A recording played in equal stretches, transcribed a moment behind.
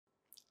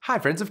Hi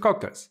friends of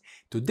cocktails!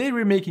 Today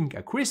we're making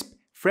a crisp,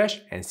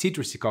 fresh and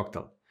citrusy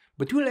cocktail,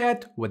 but we'll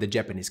add what the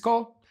Japanese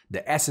call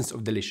the essence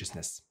of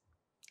deliciousness.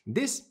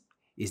 This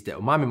is the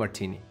umami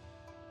martini.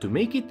 To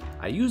make it,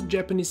 I used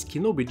Japanese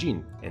kinobi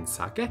gin and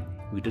sake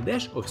with a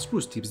dash of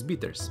spruce tips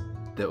bitters.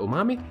 The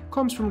umami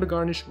comes from the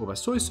garnish of a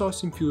soy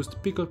sauce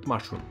infused pickled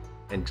mushroom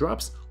and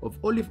drops of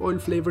olive oil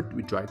flavored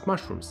with dried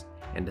mushrooms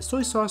and the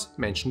soy sauce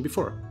mentioned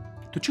before.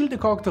 To chill the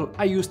cocktail,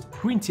 I used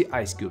green tea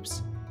ice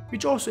cubes,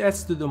 which also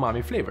adds to the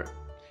umami flavor.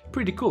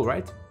 Pretty cool,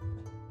 right?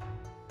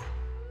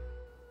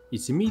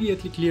 It's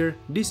immediately clear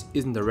this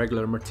isn't a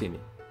regular martini.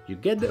 You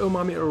get the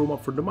umami aroma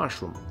from the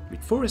mushroom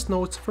with forest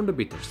notes from the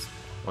bitters.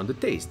 On the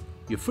taste,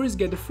 you first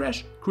get a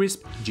fresh,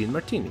 crisp gin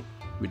martini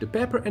with the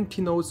pepper and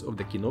tea notes of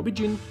the kinobi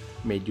gin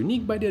made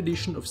unique by the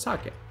addition of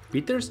sake,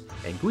 bitters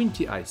and green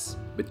tea ice.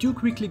 But you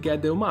quickly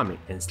get the umami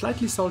and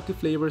slightly salty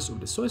flavors of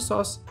the soy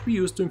sauce we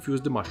used to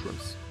infuse the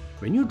mushrooms.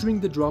 When you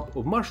drink the drop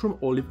of mushroom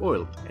olive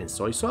oil and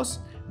soy sauce,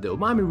 the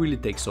umami really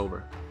takes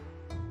over.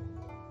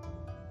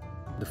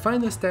 The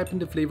final step in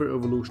the flavor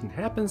evolution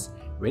happens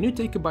when you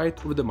take a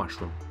bite of the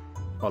mushroom.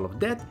 All of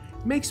that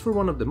makes for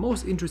one of the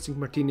most interesting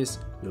martinis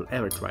you'll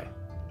ever try.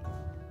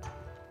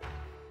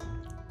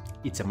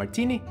 It's a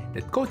martini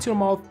that coats your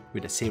mouth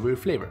with a savory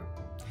flavor.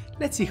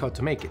 Let's see how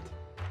to make it.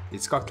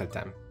 It's cocktail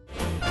time.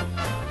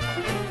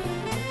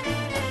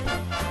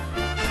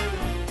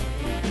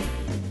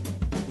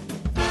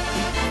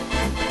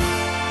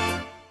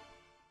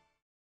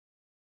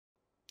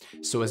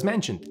 So as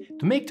mentioned,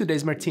 to make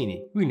today's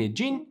martini, we need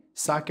gin,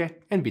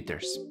 sake and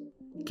bitters.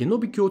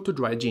 Kinobi Kyoto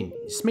dry gin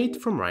is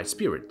made from rice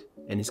spirit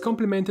and is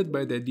complemented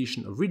by the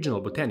addition of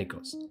regional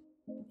botanicals,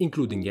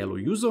 including yellow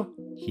yuzu,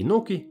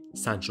 hinoki,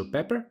 sancho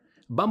pepper,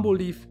 bamboo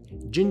leaf,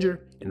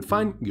 ginger and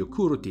fine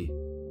gyokuro tea.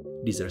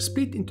 These are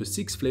split into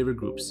 6 flavor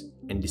groups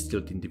and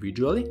distilled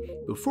individually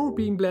before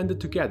being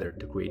blended together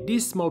to create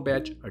this small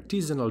batch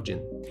artisanal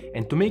gin.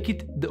 And to make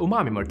it the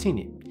umami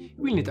martini,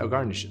 we'll need our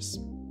garnishes.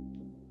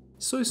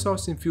 Soy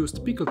sauce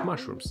infused pickled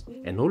mushrooms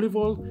and olive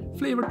oil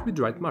flavored with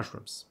dried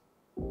mushrooms.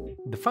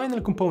 The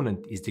final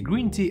component is the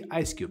green tea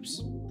ice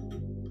cubes.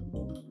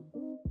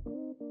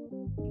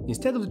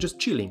 Instead of just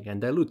chilling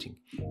and diluting,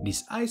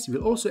 this ice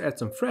will also add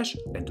some fresh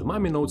and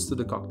umami notes to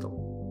the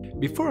cocktail.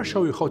 Before I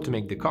show you how to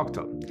make the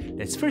cocktail,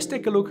 let's first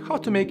take a look how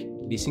to make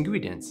these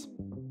ingredients.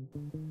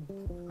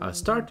 I'll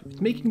start with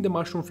making the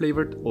mushroom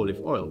flavored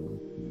olive oil.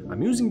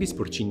 I'm using this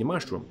porcini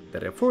mushroom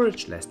that I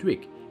foraged last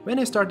week when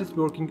I started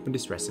working on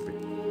this recipe.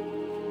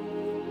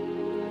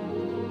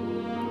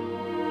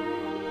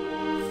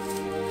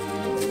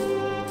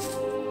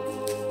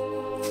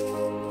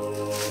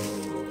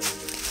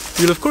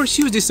 You'll of course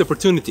use this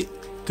opportunity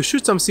to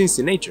shoot some scenes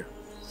in nature.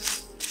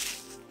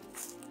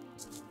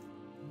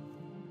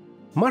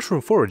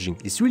 Mushroom foraging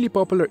is really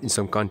popular in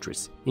some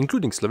countries,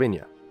 including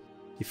Slovenia.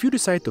 If you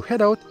decide to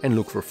head out and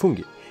look for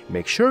fungi,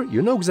 make sure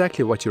you know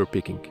exactly what you're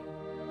picking.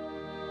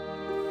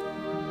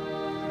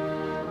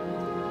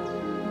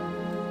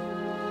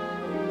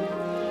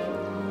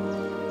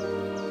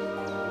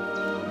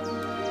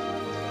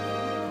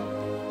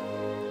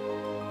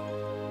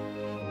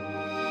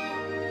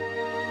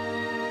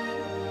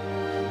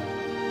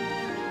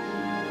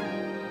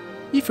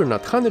 If you're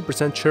not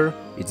 100% sure,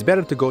 it's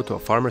better to go to a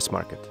farmer's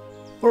market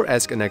or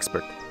ask an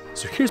expert.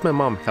 So here's my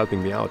mom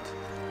helping me out.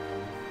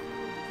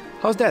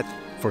 How's that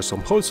for some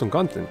wholesome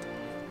content?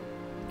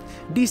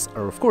 These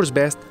are of course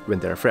best when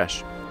they're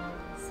fresh.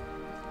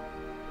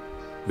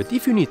 But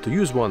if you need to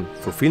use one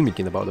for filming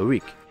in about a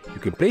week, you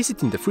can place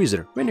it in the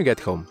freezer when you get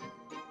home.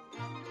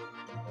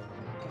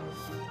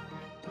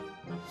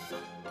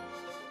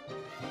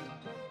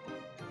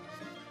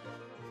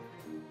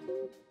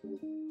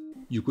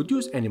 You could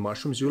use any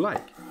mushrooms you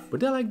like,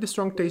 but I like the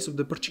strong taste of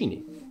the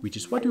porcini, which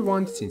is what we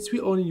want since we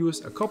only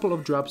use a couple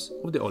of drops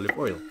of the olive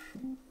oil.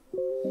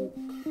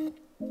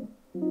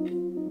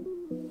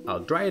 I'll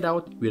dry it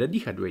out with a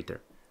dehydrator,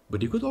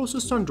 but you could also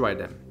sun dry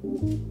them.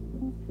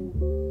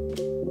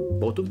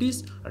 Both of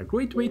these are a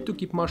great way to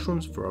keep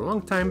mushrooms for a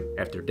long time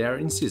after they are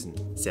in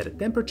season. Set a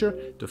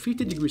temperature to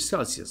 50 degrees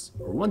Celsius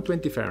or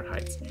 120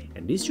 Fahrenheit,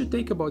 and this should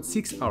take about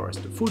 6 hours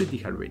to fully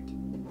dehydrate.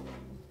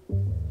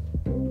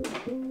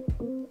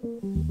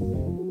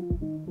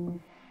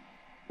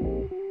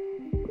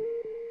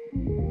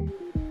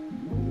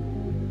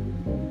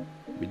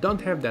 We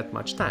don't have that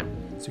much time,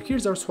 so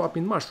here's our swap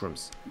in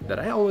mushrooms that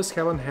I always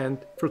have on hand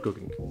for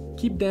cooking.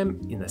 Keep them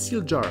in a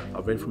sealed jar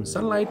away from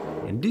sunlight,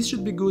 and this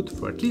should be good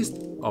for at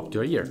least up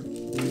to a year.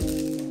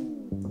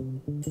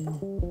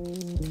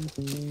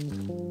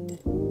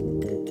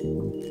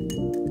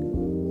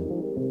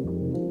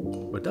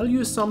 But I'll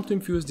use some to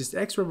infuse this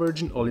extra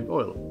virgin olive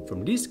oil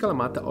from these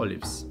Kalamata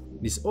olives.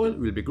 This oil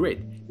will be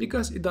great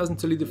because it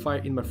doesn't solidify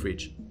in my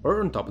fridge or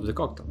on top of the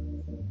cocktail.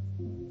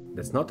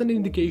 That's not an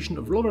indication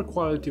of lower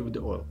quality of the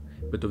oil,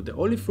 but of the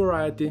olive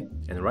variety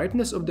and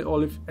ripeness of the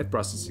olive at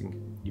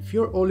processing. If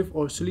your olive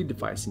oil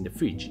solidifies in the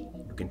fridge,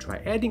 you can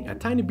try adding a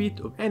tiny bit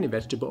of any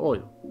vegetable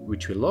oil.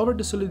 which will lower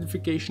the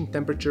solidification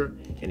temperature,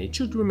 and it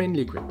should remain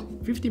liquid.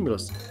 50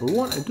 ml or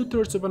 1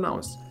 2/3 of an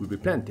ounce will be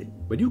plenty,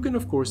 but you can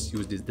of course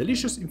use this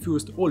delicious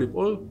infused olive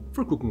oil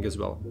for cooking as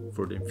well.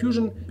 For the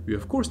infusion, we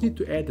of course need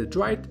to add the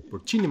dried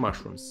porcini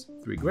mushrooms.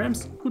 3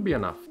 grams could be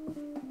enough.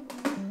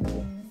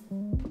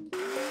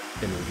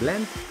 Then we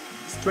blend,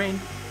 strain,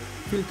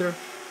 filter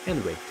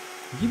and wait.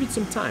 Give it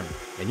some time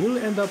and you'll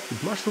end up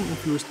with mushroom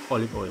infused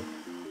olive oil.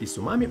 This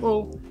umami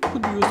oil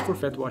could be used for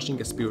fat washing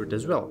a spirit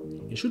as well.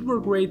 It should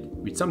work great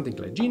with something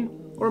like gin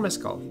or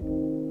mezcal.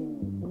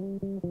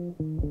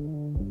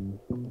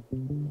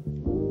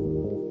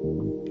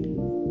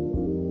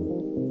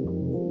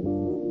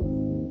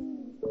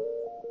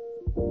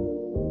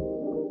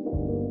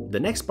 The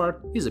next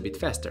part is a bit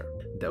faster.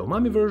 The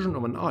umami version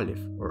of an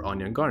olive or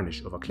onion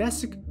garnish of a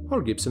classic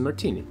or Gibson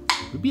Martini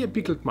will be a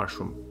pickled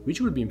mushroom,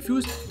 which will be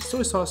infused in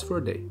soy sauce for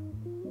a day.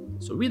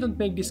 So we don't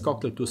make this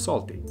cocktail too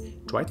salty.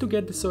 Try to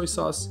get the soy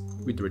sauce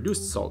with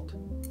reduced salt.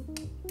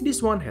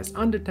 This one has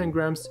under 10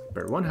 grams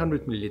per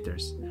 100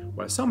 milliliters,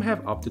 while some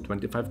have up to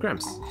 25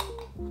 grams.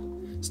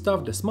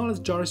 Stuff the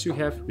smallest jars you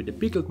have with the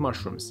pickled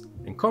mushrooms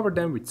and cover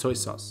them with soy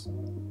sauce.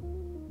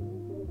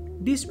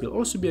 This will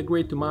also be a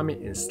great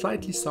umami and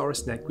slightly sour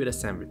snack with a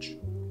sandwich.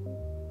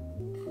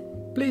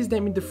 Place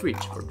them in the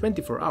fridge for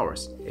 24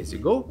 hours as you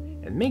go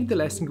and make the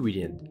last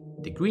ingredient,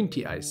 the green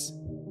tea ice.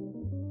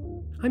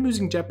 I'm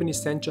using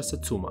Japanese sencha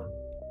satsuma.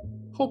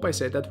 Hope I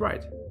said that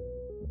right.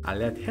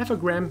 I'll add half a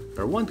gram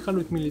per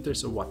 100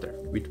 milliliters of water.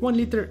 With 1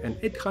 liter and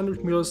 800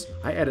 ml,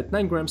 I added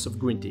 9 grams of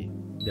green tea.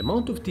 The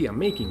amount of tea I'm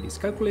making is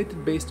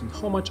calculated based on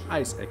how much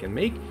ice I can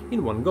make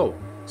in one go,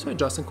 so I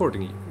adjust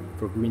accordingly.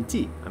 For green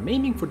tea, I'm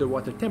aiming for the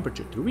water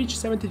temperature to reach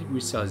 70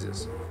 degrees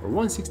Celsius or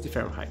 160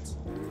 Fahrenheit,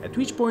 at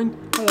which point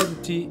I'll add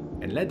the tea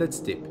and let that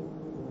steep.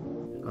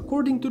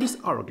 According to this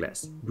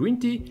hourglass, green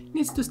tea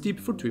needs to steep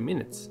for 3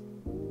 minutes.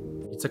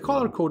 It's a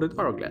color-coded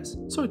hourglass,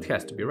 so it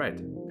has to be right.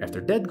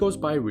 After that goes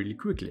by really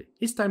quickly,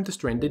 it's time to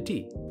strain the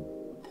tea.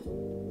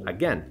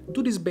 Again,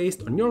 do this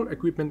based on your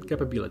equipment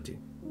capability.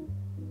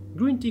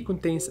 Green tea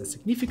contains a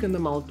significant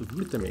amount of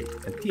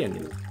glutamate and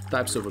theanine,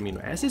 types of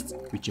amino acids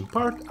which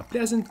impart a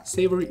pleasant,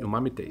 savory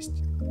umami taste.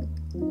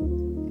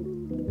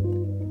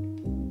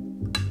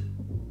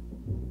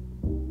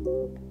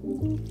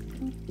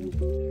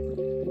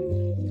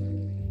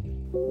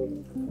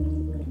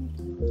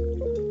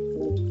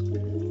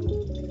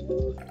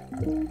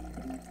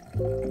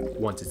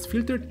 Once it's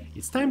filtered,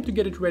 it's time to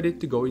get it ready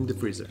to go in the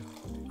freezer.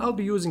 I'll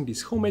be using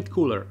this homemade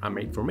cooler I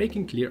made for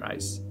making clear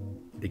ice.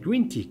 The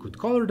green tea could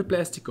color the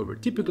plastic of a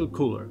typical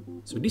cooler,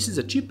 so this is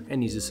a cheap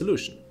and easy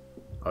solution.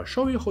 I'll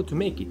show you how to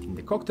make it in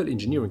the cocktail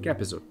engineering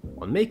episode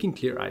on making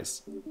clear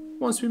ice,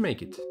 once we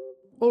make it.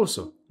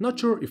 Also, not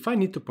sure if I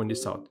need to point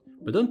this out,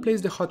 but don't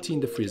place the hot tea in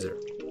the freezer,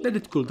 let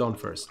it cool down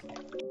first.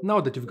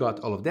 Now that you've got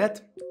all of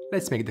that,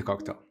 let's make the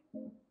cocktail.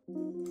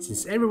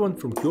 Since everyone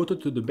from Kyoto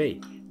to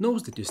Dubai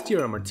knows that you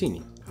stir a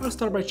martini, I'll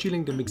start by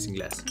chilling the mixing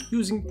glass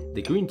using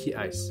the green tea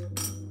ice.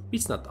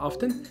 It's not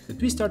often that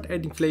we start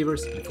adding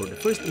flavors before the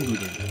first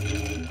ingredient.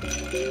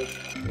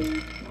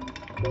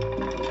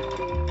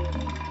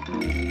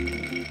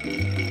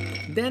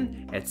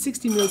 Then add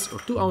 60 ml or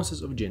 2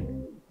 ounces of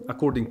gin.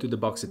 According to the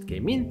box it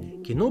came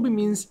in, 𝗙nobi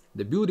means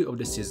the beauty of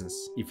the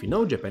seasons. If you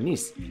know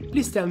Japanese,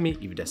 please tell me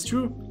if that's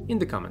true in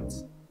the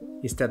comments.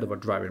 Instead of a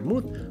dry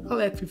vermouth,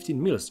 I'll add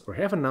 15 ml or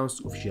half an ounce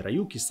of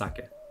Shirayuki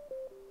sake.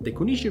 The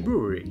𝗙liche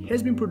brewery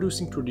has been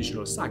producing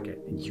traditional sake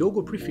in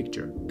Hyogo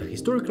Prefecture, the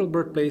historical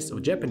birthplace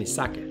of Japanese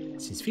sake,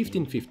 since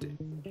 1550.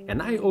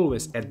 And I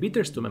always add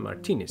bitters to my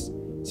martinis,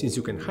 since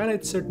you can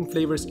highlight certain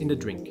flavors in the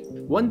drink.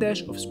 1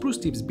 dash of spruce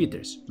tips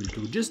bitters will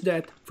do just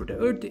that for the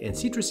earthy and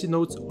citrusy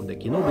notes on the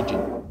𝗙nobi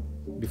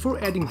gin. Before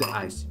adding the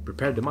ice,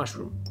 prepare the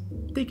mushroom.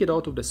 Take it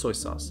out of the soy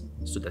sauce,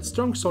 so that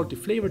strong salty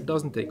flavor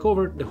doesn't take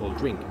over the whole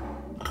drink.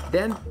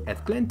 Then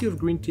add plenty of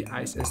green tea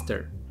ice and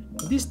stir.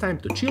 This time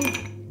to chill,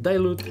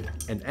 dilute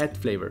and add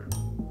flavor.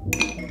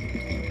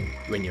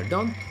 When you're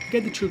done,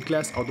 get the chilled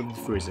glass out of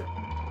the freezer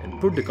and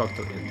pour the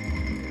cocktail in.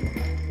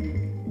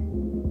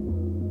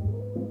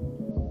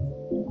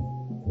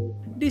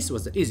 This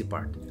was the easy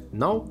part.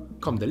 Now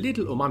come the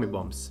little umami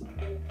bombs.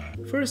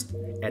 First,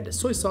 add the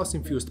soy sauce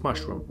infused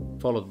mushroom,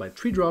 followed by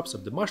 3 drops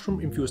of the mushroom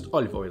infused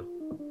olive oil.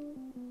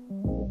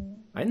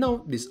 I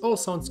know this all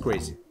sounds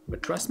crazy,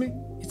 but trust me,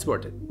 it's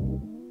worth it.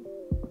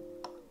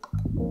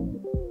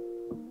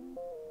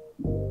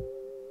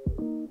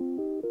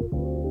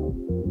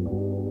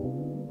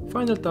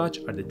 Final touch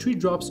are the 3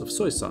 drops of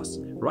soy sauce,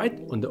 right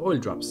on the oil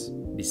drops.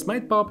 This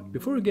might pop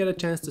before you get a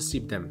chance to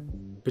sip them,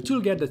 but you'll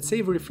get that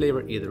savory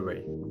flavor either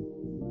way.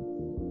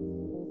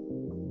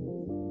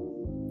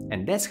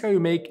 And that's how you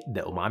make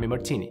the umami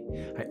martini.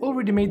 I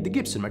already made the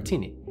Gibson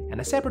Martini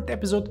and a separate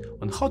episode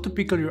on how to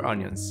pickle your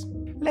onions.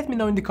 Let me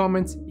know in the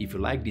comments if you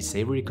like these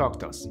savory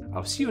cocktails.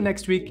 I'll see you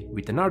next week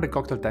with another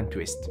cocktail time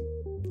twist.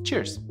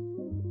 Cheers!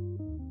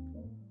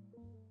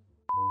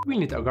 We'll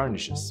need our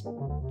garnishes.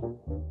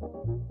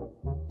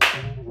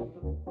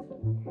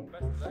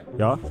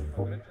 Ja?